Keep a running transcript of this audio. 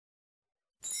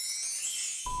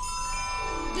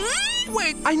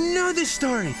Wait, I know this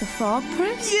story. The Frog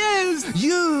Prince? Yes!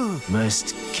 You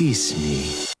must kiss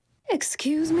me.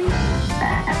 Excuse me?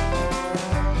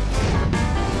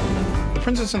 The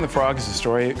Princess and the Frog is a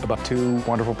story about two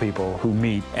wonderful people who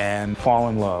meet and fall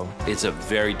in love. It's a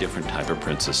very different type of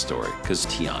princess story because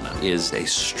Tiana is a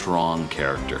strong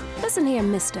character. Listen here,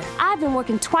 mister. I've been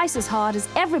working twice as hard as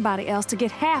everybody else to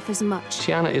get half as much.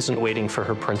 Tiana isn't waiting for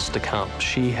her prince to come.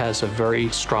 She has a very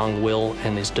strong will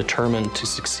and is determined to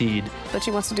succeed. But she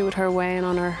wants to do it her way and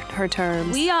on her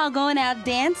terms. We all going out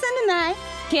dancing tonight.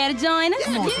 Care to join us?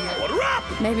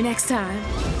 Yeah. Maybe next time.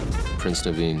 Prince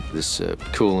Naveen, this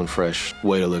cool and fresh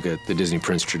way to look at the Disney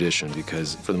Prince tradition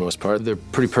because, for the most part, they're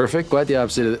pretty perfect. Quite the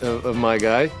opposite of my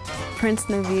guy. Prince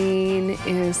Naveen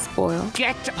is spoiled.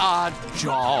 Get a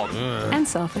job. And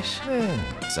selfish.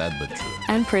 Sad but true.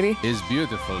 And pretty. He's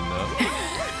beautiful, no?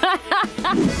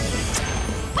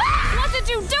 What did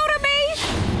you do to me?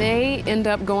 They end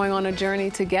up going on a journey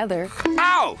together.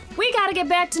 Ow! We gotta get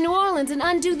back to New Orleans and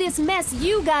undo this mess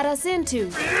you got us into.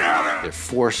 They're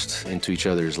forced into each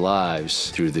other's lives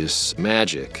through this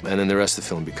magic. And then the rest of the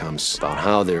film becomes about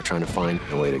how they're trying to find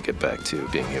a way to get back to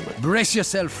being human. Brace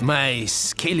yourself, my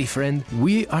scaly friend.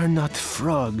 We are not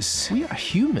frogs. We are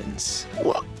humans.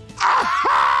 What?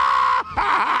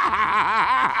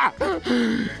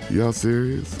 Y'all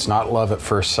serious? It's not love at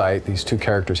first sight. These two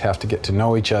characters have to get to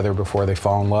know each other before they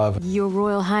fall in love. Your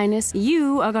Royal Highness,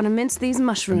 you are gonna mince these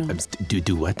mushrooms.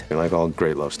 Do what? They're like all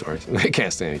great love stories. They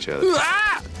can't stand each other.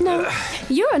 No,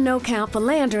 you're a no-count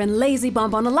philanderer and lazy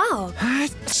bump on a log.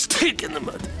 Stick in the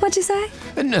mud. What'd you say?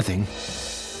 Nothing.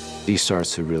 He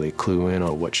starts to really clue in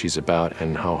on what she's about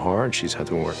and how hard she's had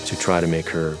to work to try to make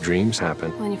her dreams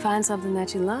happen. When you find something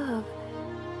that you love,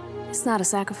 it's not a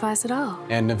sacrifice at all.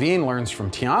 And Naveen learns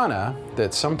from Tiana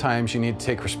that sometimes you need to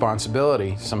take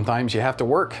responsibility. Sometimes you have to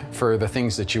work for the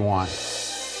things that you want.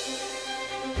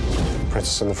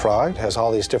 Princess and the Frog has all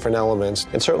these different elements,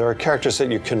 and certainly there are characters that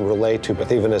you can relate to,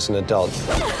 but even as an adult.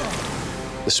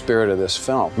 The spirit of this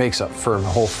film makes up for a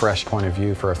whole fresh point of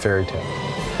view for a fairy tale.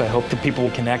 I hope that people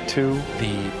will connect to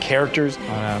the characters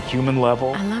on a human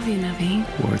level. I love you, Naveen.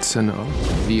 Words to know.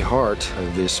 The heart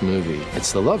of this movie,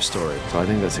 it's the love story, so I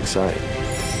think that's exciting.